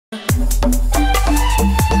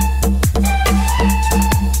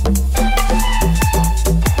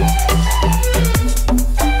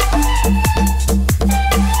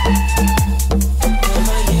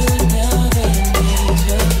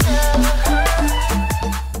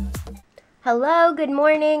Hello, good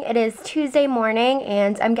morning. It is Tuesday morning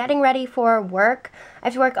and I'm getting ready for work. I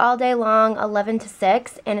have to work all day long, 11 to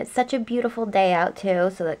 6, and it's such a beautiful day out too,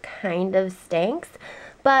 so that kind of stinks.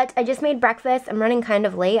 But I just made breakfast. I'm running kind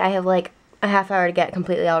of late. I have like a half hour to get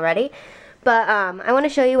completely all ready. But I want to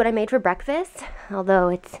show you what I made for breakfast, although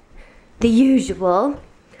it's the usual.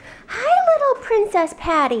 Hi, little Princess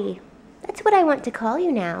Patty. That's what I want to call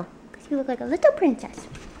you now, because you look like a little princess.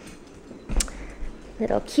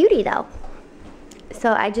 Little cutie though.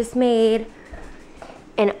 So I just made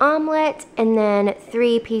an omelet and then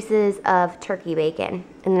 3 pieces of turkey bacon,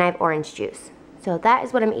 and then I have orange juice. So that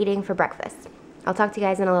is what I'm eating for breakfast. I'll talk to you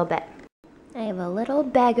guys in a little bit. I have a little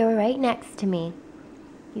beggar right next to me.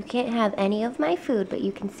 You can't have any of my food, but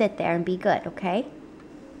you can sit there and be good, okay?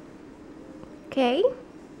 Okay?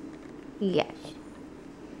 Yes.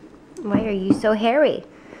 Why are you so hairy?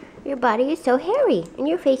 Your body is so hairy, and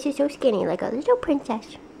your face is so skinny, like a little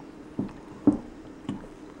princess.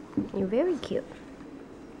 You're very cute.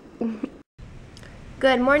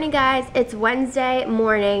 Good morning, guys. It's Wednesday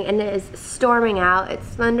morning, and it is storming out. It's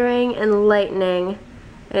thundering and lightning,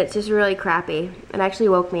 and it's just really crappy. It actually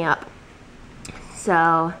woke me up.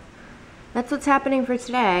 So, that's what's happening for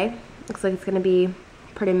today. Looks like it's going to be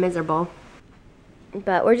pretty miserable.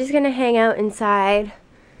 But we're just going to hang out inside.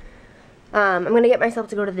 I'm going to get myself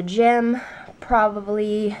to go to the gym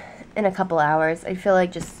probably in a couple hours. I feel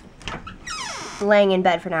like just laying in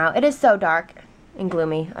bed for now. It is so dark and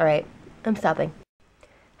gloomy. Alright, I'm stopping.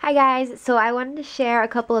 Hi guys, so I wanted to share a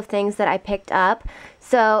couple of things that I picked up.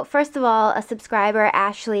 So first of all, a subscriber,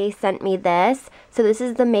 Ashley, sent me this. So this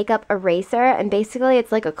is the makeup eraser, and basically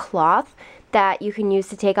it's like a cloth that you can use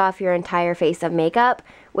to take off your entire face of makeup,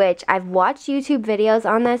 which I've watched YouTube videos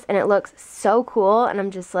on this and it looks so cool, and I'm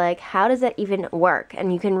just like, how does it even work?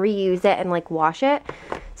 And you can reuse it and like wash it.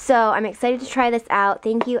 So I'm excited to try this out.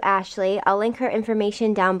 Thank you, Ashley. I'll link her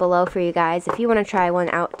information down below for you guys if you want to try one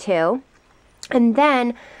out too. And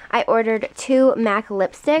then I ordered 2 MAC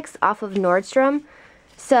lipsticks off of Nordstrom.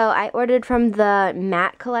 So I ordered from the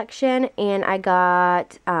matte collection, and I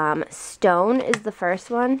got Stone is the first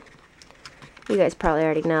one. You guys probably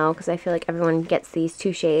already know because I feel like everyone gets these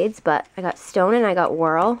 2 shades, but I got Stone and I got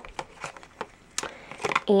Whirl.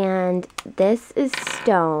 And this is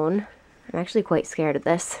Stone. I'm actually quite scared of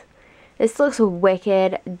this. This looks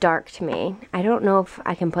wicked dark to me. I don't know if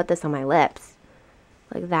I can put this on my lips.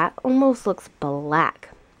 Like, that almost looks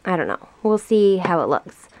black. I don't know. We'll see how it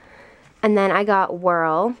looks. And then I got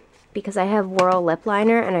Whirl because I have Whirl lip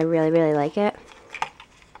liner and I really, really like it.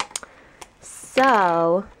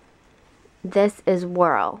 So this is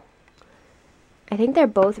Whirl. I think they're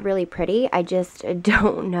both really pretty. I just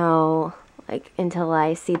don't know, like, until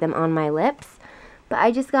I see them on my lips. But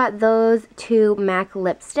I just got those 2 MAC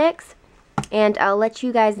lipsticks, and I'll let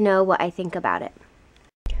you guys know what I think about it.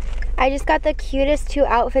 I just got the cutest 2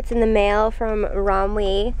 outfits in the mail from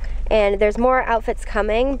Romwe, and there's more outfits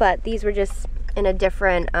coming, but these were just in a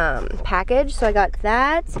different package. So I got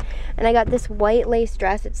that, and I got this white lace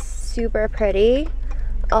dress. It's super pretty.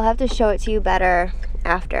 I'll have to show it to you better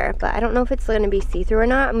after, but I don't know if it's going to be see-through or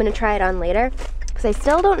not. I'm going to try it on later, because I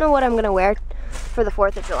still don't know what I'm going to wear for the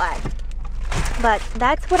 4th of July. But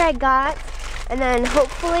that's what I got, and then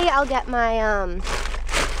hopefully I'll get my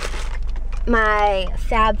my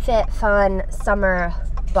FabFitFun summer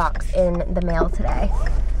box in the mail today,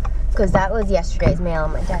 because that was yesterday's mail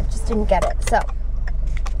and my dad just didn't get it. So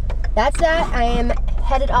that's that. I am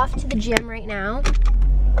headed off to the gym right now.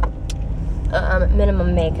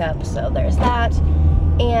 Minimum makeup, so there's that.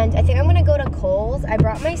 And I think I'm gonna go to Kohl's. I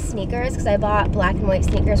brought my sneakers because I bought black and white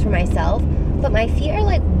sneakers for myself, but my feet are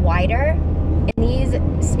like wider, and these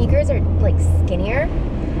sneakers are like skinnier,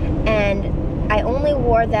 and I only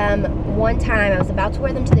wore them one time. I was about to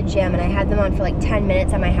wear them to the gym, and I had them on for like 10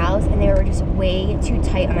 minutes at my house, and they were just way too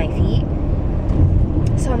tight on my feet.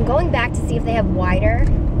 So I'm going back to see if they have wider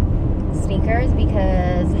sneakers,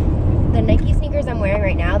 because the Nike sneakers I'm wearing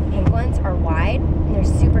right now, the pink ones, are wide, and they're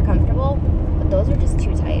super comfortable, but those are just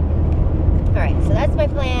too tight. Alright, so that's my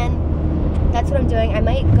plan. That's what I'm doing. I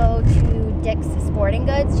might go to Dick's Sporting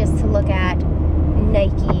Goods just to look at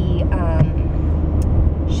Nike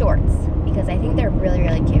shorts, because I think they're really,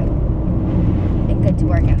 really cute and good to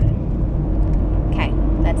work out in. Okay,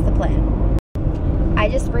 that's the plan. I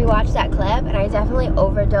just rewatched that clip, and I definitely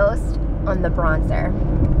overdosed on the bronzer.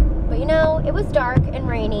 But you know, it was dark and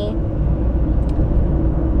rainy,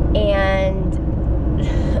 and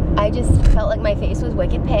I just felt like my face was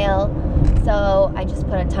wicked pale, so I just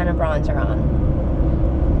put a ton of bronzer on.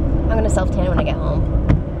 I'm gonna self-tan when I get home.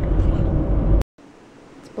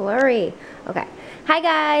 It's blurry. Okay. Hi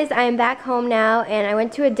guys, I am back home now, and I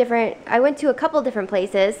went to a couple different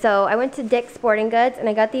places. So I went to Dick's Sporting Goods and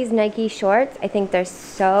I got these Nike shorts. I think they're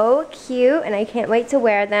so cute and I can't wait to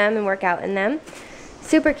wear them and work out in them.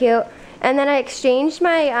 Super cute. And then I exchanged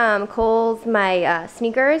my Kohl's, my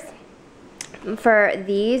sneakers for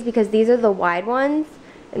these because these are the wide ones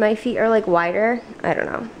and my feet are like wider. I don't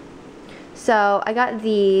know. So I got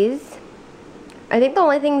these. I think the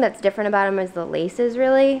only thing that's different about them is the laces,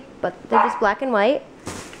 really, but they're just black and white.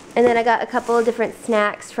 And then I got a couple of different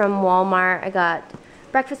snacks from Walmart. I got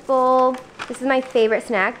breakfast bowl. This is my favorite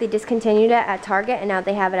snack. They discontinued it at Target and now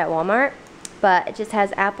they have it at Walmart. But it just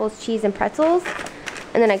has apples, cheese, and pretzels.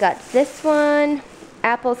 And then I got this one,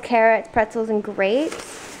 apples, carrots, pretzels, and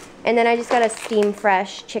grapes. And then I just got a steam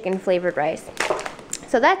fresh chicken flavored rice.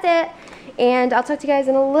 So that's it. And I'll talk to you guys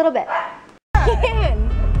in a little bit.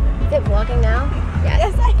 Is it vlogging now?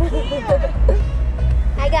 Yes, I can.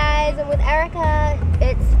 Hi guys, I'm with Erica.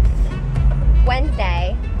 It's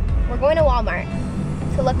Wednesday. We're going to Walmart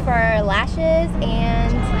to look for lashes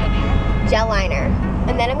and gel liner.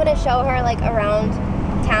 And then I'm going to show her like around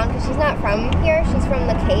town because she's not from here. She's from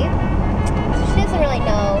the Cape. So she doesn't really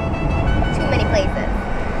know too many places.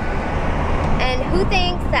 And who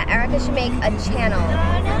thinks that Erica should make a channel?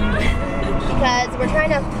 Because we're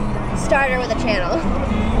trying to start her with a channel.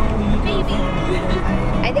 Maybe.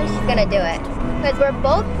 I think she's gonna do it. Because we're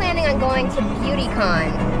both planning on going to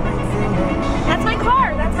BeautyCon. That's my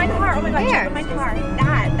car. That's my car. Oh my god, Where? check out my car.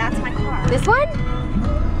 That's my car. This one?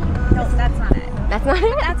 No, that's not it. That's not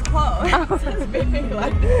it? That's close. Oh. That's very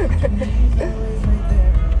loud.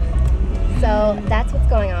 So that's what's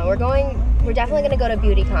going on. We're definitely gonna go to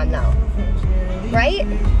BeautyCon though. Right? I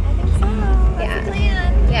think so. That's the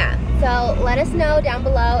plan. Yeah. So let us know down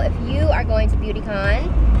below if you are going to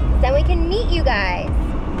BeautyCon. Then we can meet you guys.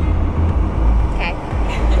 Okay.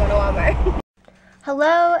 Go to Walmart.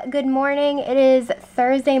 Hello, good morning. It is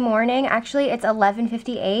Thursday morning. Actually, it's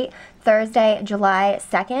 11:58, Thursday, July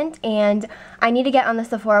 2nd, and I need to get on the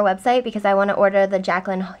Sephora website because I want to order the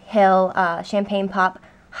Jaclyn Hill Champagne Pop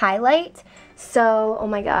Highlight. So, oh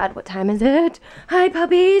my god, what time is it? Hi,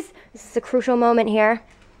 puppies! This is a crucial moment here.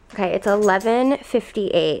 Okay, it's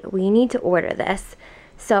 11:58. We need to order this.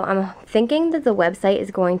 So, I'm thinking that the website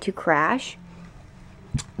is going to crash,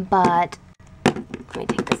 but let me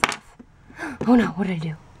take this off. Oh no, what did I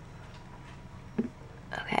do?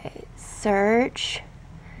 Okay, search.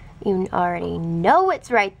 You already know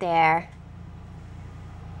it's right there.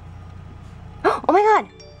 Oh my god,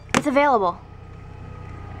 it's available.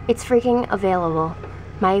 It's freaking available.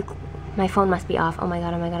 My phone must be off. Oh my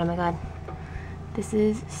god, oh my god, oh my god. This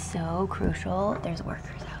is so crucial. There's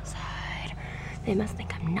workers outside. They must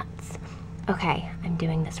think I'm nuts. Okay, I'm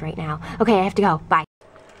doing this right now. Okay, I have to go. Bye.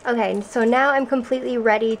 Okay, so now I'm completely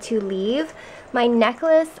ready to leave. My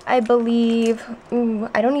necklace, I believe,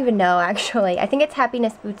 I don't even know actually. I think it's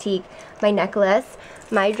Happiness Boutique, my necklace.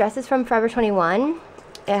 My dress is from Forever 21.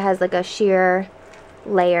 It has like a sheer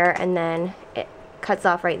layer and then it cuts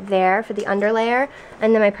off right there for the under layer.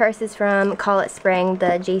 And then my purse is from Call It Spring,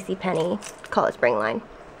 the JCPenney Call It Spring line.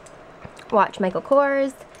 Watch Michael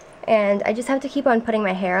Kors. And I just have to keep on putting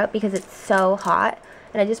my hair up because it's so hot.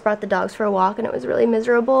 And I just brought the dogs for a walk and it was really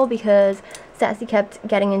miserable because Sassy kept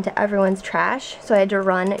getting into everyone's trash. So I had to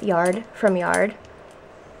run yard from yard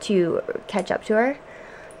to catch up to her.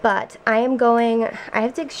 But I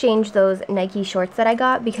have to exchange those Nike shorts that I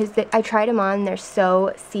got because I tried them on, they're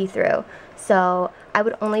so see-through. So I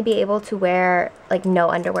would only be able to wear like no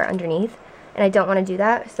underwear underneath. And I don't want to do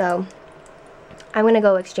that, so I'm going to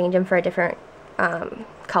go exchange them for a different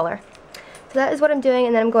color. So that is what I'm doing,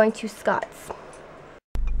 and then I'm going to Scott's.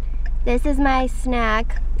 This is my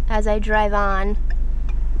snack as I drive on,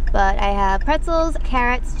 but I have pretzels,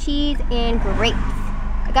 carrots, cheese, and grapes.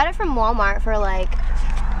 I got it from Walmart for like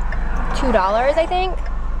 $2, I think.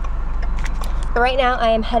 But right now I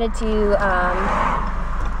am headed to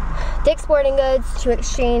Dick's Sporting Goods to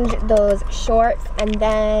exchange those shorts, and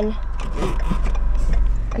then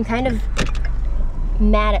I'm kind of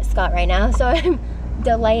mad at Scott right now, so I'm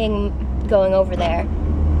delaying going over there.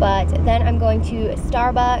 But then I'm going to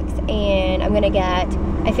Starbucks and I'm gonna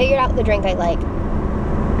I figured out the drink I like.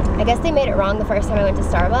 I guess they made it wrong the first time I went to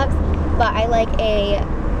Starbucks, but I like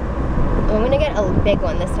I'm gonna get a big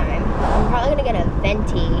one this time. I'm probably gonna get a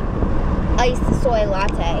venti iced soy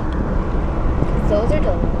latte. Those are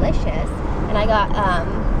delicious. And I got,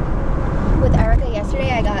 with Erica yesterday,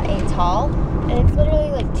 I got a tall, and it's literally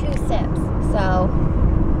like 2 sips. So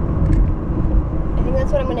I think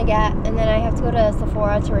that's what I'm gonna get, and then I have to go to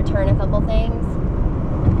Sephora to return a couple things.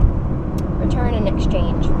 Return and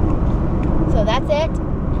exchange. So that's it.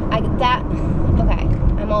 Okay,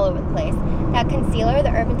 I'm all over the place. That concealer,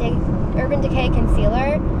 the Urban Decay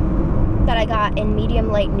concealer that I got in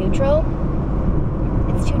medium light neutral,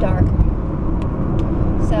 it's too dark.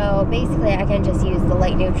 So basically I can just use the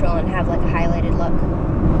light neutral and have like a highlighted look.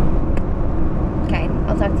 Okay,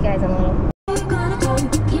 I'll talk to you guys in a little.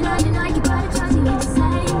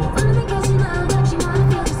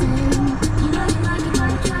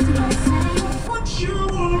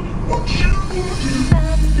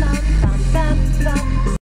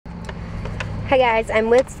 Hi guys, I'm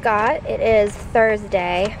with Scott. It is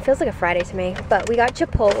Thursday. Feels like a Friday to me, but we got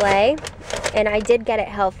Chipotle and I did get it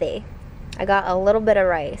healthy. I got a little bit of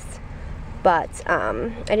rice, but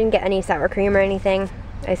I didn't get any sour cream or anything.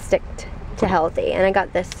 I sticked to healthy, and I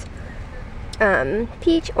got this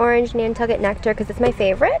peach orange Nantucket nectar because it's my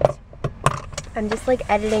favorite. I'm just like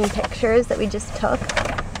editing pictures that we just took.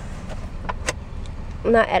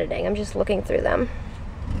 I'm not editing, I'm just looking through them.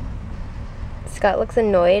 Scott looks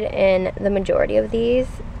annoyed in the majority of these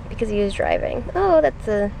because he was driving. Oh, that's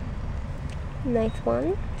a nice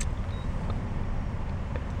one.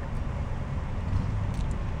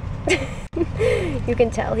 You can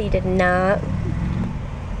tell he did not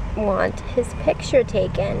want his picture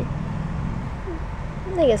taken.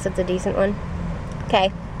 I guess it's a decent one.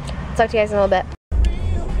 Okay, I'll talk to you guys in a little bit.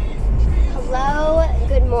 Hello,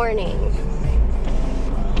 good morning.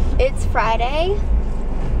 It's Friday.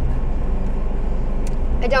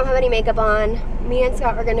 I don't have any makeup on. Me and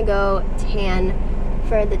Scott are gonna go tan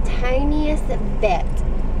for the tiniest bit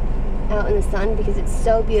out in the sun because it's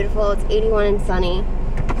so beautiful. It's 81 and sunny,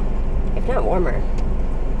 if not warmer.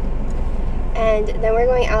 And then we're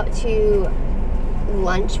going out to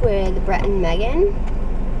lunch with Brett and Megan.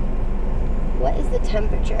 What is the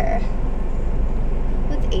temperature?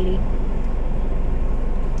 It's 80.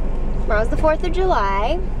 Tomorrow's the 4th of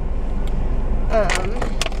July.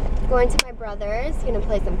 Going to my brother's, gonna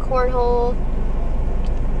play some cornhole.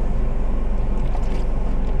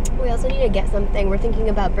 We also need to get something. We're thinking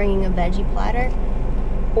about bringing a veggie platter,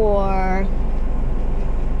 or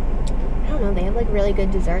I don't know, they have like really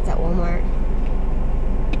good desserts at Walmart.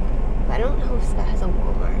 But I don't know if Scott has a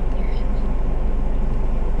Walmart near him.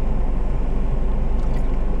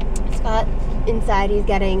 Scott, inside, he's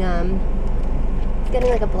getting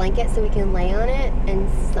like a blanket so we can lay on it, and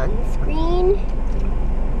sunscreen.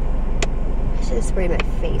 I should have sprayed my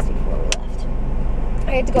face before we left.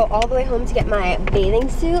 I had to go all the way home to get my bathing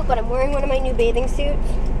suit, but I'm wearing one of my new bathing suits.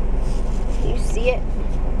 Can you see it?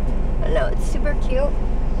 I don't know, it's super cute.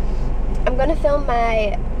 I'm gonna film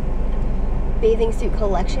my bathing suit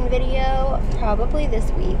collection video probably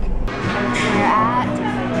this week. We're at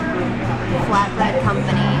Flatbread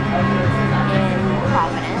Company in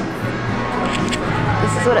Providence.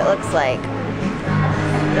 This is what it looks like.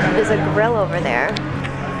 There's a grill over there.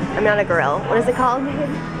 I'm not a grill. What is it called?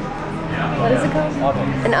 What is it called? Oven.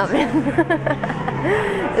 An oven.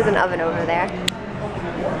 There's an oven over there.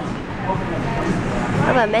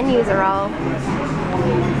 Oh, the menus are all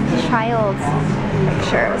child's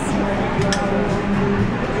pictures.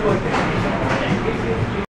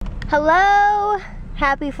 Hello!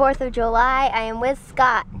 Happy 4th of July. I am with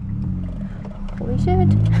Scott. Holy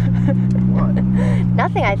shit. What?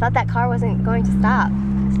 Nothing. I thought that car wasn't going to stop.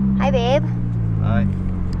 Hi, babe. Hi.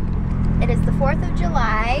 It is the 4th of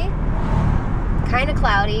July. Kind of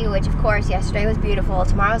cloudy, which of course yesterday was beautiful.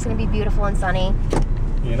 Tomorrow's going to be beautiful and sunny.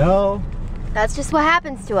 You know, That's just what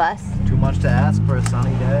happens to us. too much to ask for a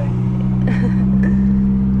sunny day.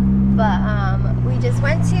 But we just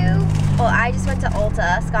went to, well, I just went to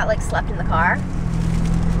Ulta. Scott like slept in the car.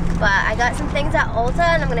 But I got some things at Ulta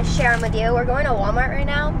and I'm gonna share them with you. We're going to Walmart right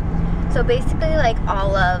now. So basically like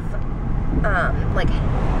all of like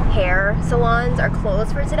hair salons are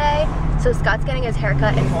closed for today. So Scott's getting his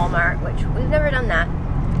haircut in Walmart, which we've never done that.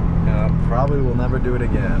 Probably will never do it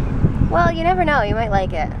again. Well, you never know, you might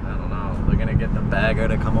like it. I don't know. They're gonna get the bagger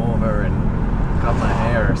to come over and cut my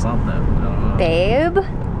hair or something. I don't know. Babe,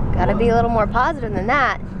 gotta be a little more positive than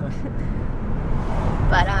that.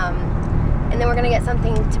 But and then we're gonna get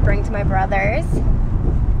something to bring to my brother's.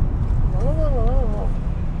 Whoa.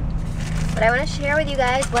 But I want to share with you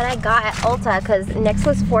guys what I got at Ulta because Nick's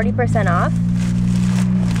was 40% off.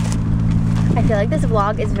 I feel like this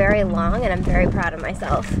vlog is very long and I'm very proud of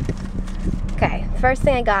myself. Okay, first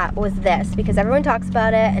thing I got was this because everyone talks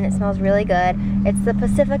about it and it smells really good. It's the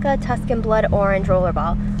Pacifica Tuscan Blood Orange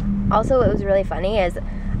Rollerball. Also, what was really funny is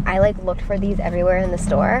I like looked for these everywhere in the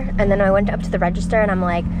store and then I went up to the register and I'm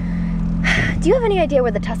like, do you have any idea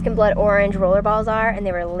where the Tuscan Blood Orange Rollerballs are? And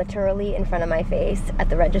they were literally in front of my face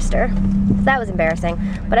at the register. So that was embarrassing.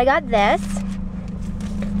 But I got this.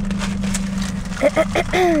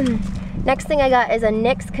 Next thing I got is a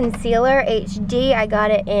NYX Concealer HD. I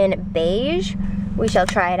got it in beige. We shall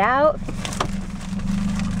try it out.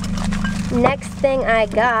 Next thing I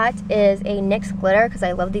got is a NYX glitter because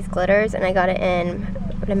I love these glitters, and I got it in,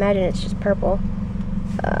 I would imagine it's just purple.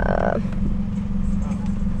 I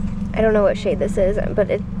don't know what shade this is, but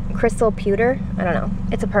it's Crystal Pewter. I don't know.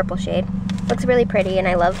 It's a purple shade. Looks really pretty, and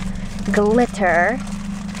I love glitter.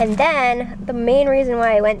 And then the main reason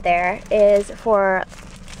why I went there is for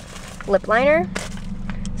lip liner.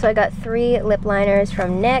 So I got 3 lip liners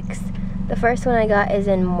from NYX. The first one I got is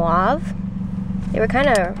in Mauve. They were kind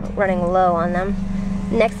of running low on them.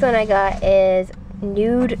 Next one I got is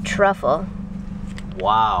Nude Truffle.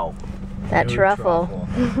 Wow. That Nude truffle.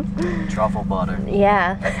 Truffle butter.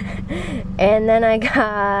 Yeah. And then I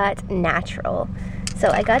got Natural. So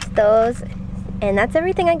I got those, and that's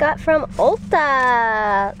everything I got from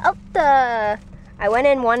Ulta. Ulta. I went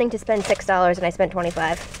in wanting to spend $6 and I spent $25.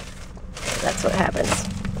 That's what happens.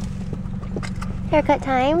 Haircut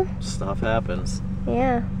time. Stuff happens.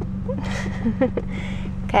 Yeah.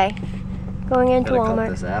 Okay, going into Gotta cut Walmart.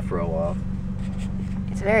 this afro off.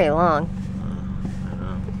 It's very long. I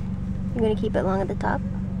know. You're gonna keep it long at the top?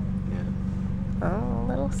 Yeah. Oh,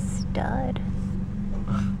 little stud.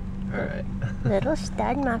 Alright. Little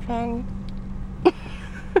stud muffin. Look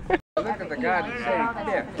at the garden shade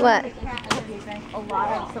there. What? A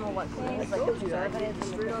lot of some of what is like the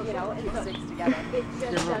preservatives, you know, it sticks together.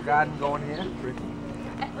 Your little garden going here?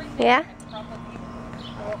 Yeah?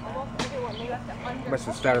 Must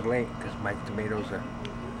have started late because my tomatoes are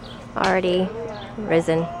Already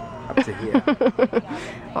risen. up to here.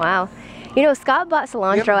 Wow. You know, Scott bought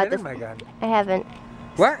cilantro You at haven't been this. in my garden. I haven't.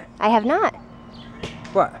 What? I have not.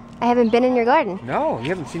 What? I haven't been in your garden. No, you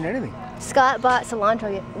haven't seen anything. Scott bought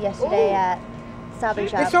cilantro yesterday at Stop and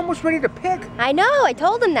Shop. It's almost ready to pick. I know, I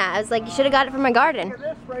told him that. I was like, you should have got it from my garden. Look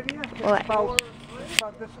at this right here. It's What? about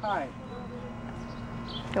this high.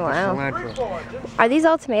 Wow. Cilantro. Are these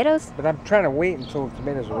all tomatoes? But I'm trying to wait until the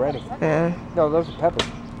tomatoes are ready. No, those are peppers.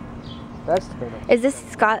 That's tomato. Is this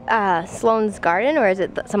Scott Sloan's garden, or is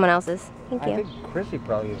it someone else's? Thank you. I think Chrissy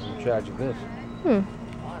probably is in charge of this.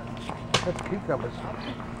 That's cucumbers.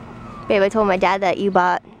 Babe, I told my dad that you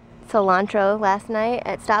bought cilantro last night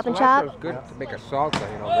at Stop and Shop. Cilantro's good to make a salsa,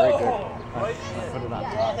 you know, very good. Put it on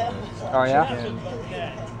top. Oh yeah?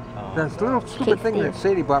 This little stupid thing that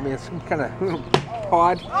Sadie bought me is some kind of little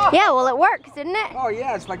pod. Yeah, well, it works, didn't it? Oh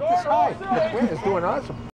yeah, it's like this high. The plant is doing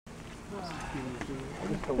awesome.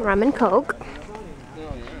 Rum and Coke.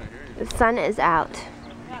 The sun is out.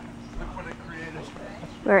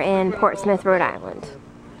 We're in Portsmouth, Rhode Island,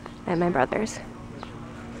 at my brother's.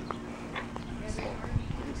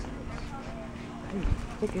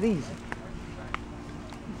 Look at these.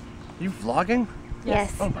 You vlogging?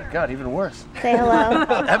 Yes. Oh my god, even worse. Say hello.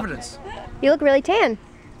 Evidence. You look really tan.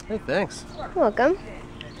 Hey, thanks. You're welcome.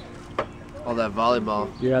 All that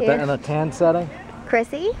volleyball. You're at the- in a tan setting?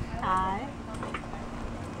 Chrissy Hi.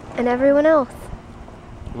 and everyone else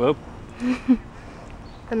Whoop.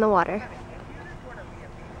 in the water.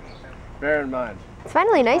 Bear in mind. It's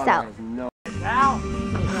finally nice out. No.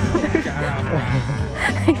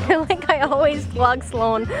 I feel like I always vlog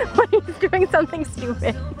Sloan when he's doing something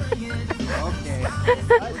stupid. Okay.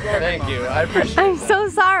 Thank you. I appreciate I'm so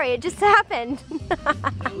sorry, it just happened.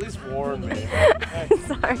 At least warn me. I'm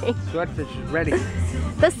sorry. Swordfish is ready.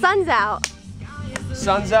 The sun's out.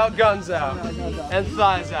 Sun's out, guns out. And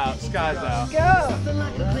thighs out, skies out. Go!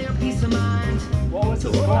 What was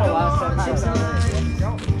the score last time I was out?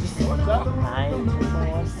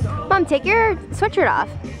 Mom, take your sweatshirt off.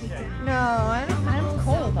 No, I'm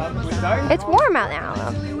cold all the time. It's warm out now,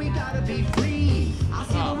 though.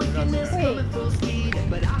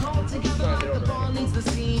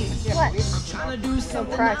 What? No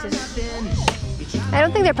practice. I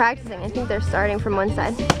don't think they're practicing. I think they're starting from one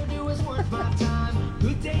side.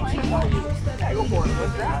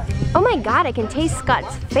 Oh my god, I can taste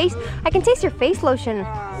Scott's face. I can taste your face lotion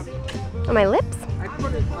on my lips. I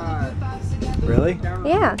put it, Really?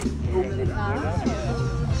 Yeah.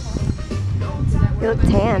 You look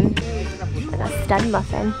tan. Like a stud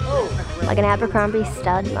muffin. Like an Abercrombie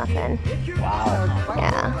stud muffin. Wow.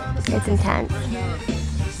 Yeah, it's intense.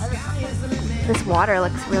 This water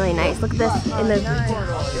looks really nice. Look at this in the...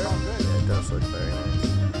 It does look very nice.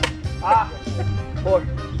 This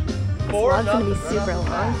vlog's gonna be super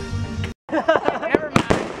long. Never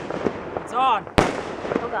mind. It's on.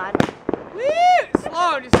 Oh god. Woo!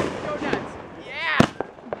 Slow, just go nuts. Yeah.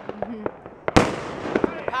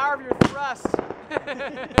 The power of your thrust.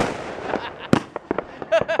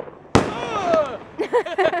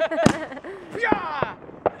 Yeah.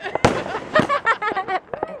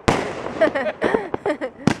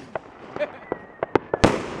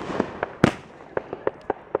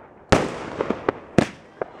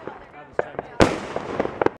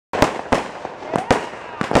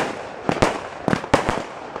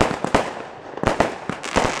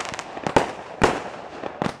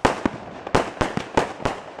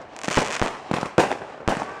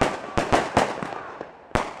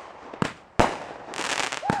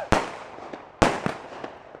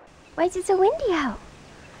 Why is it so windy out?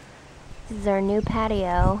 This is our new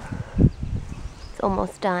patio. It's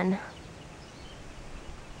almost done.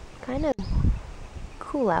 Kind of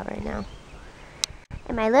cool out right now.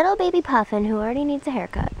 And my little baby Puffin, who already needs a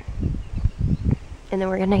haircut. And then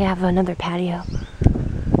we're gonna have another patio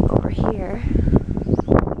over here.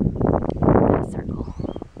 In a circle.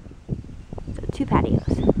 So 2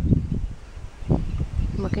 patios.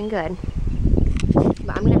 Looking good.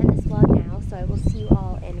 But I'm gonna end this vlog now, so I will see you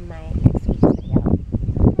all in my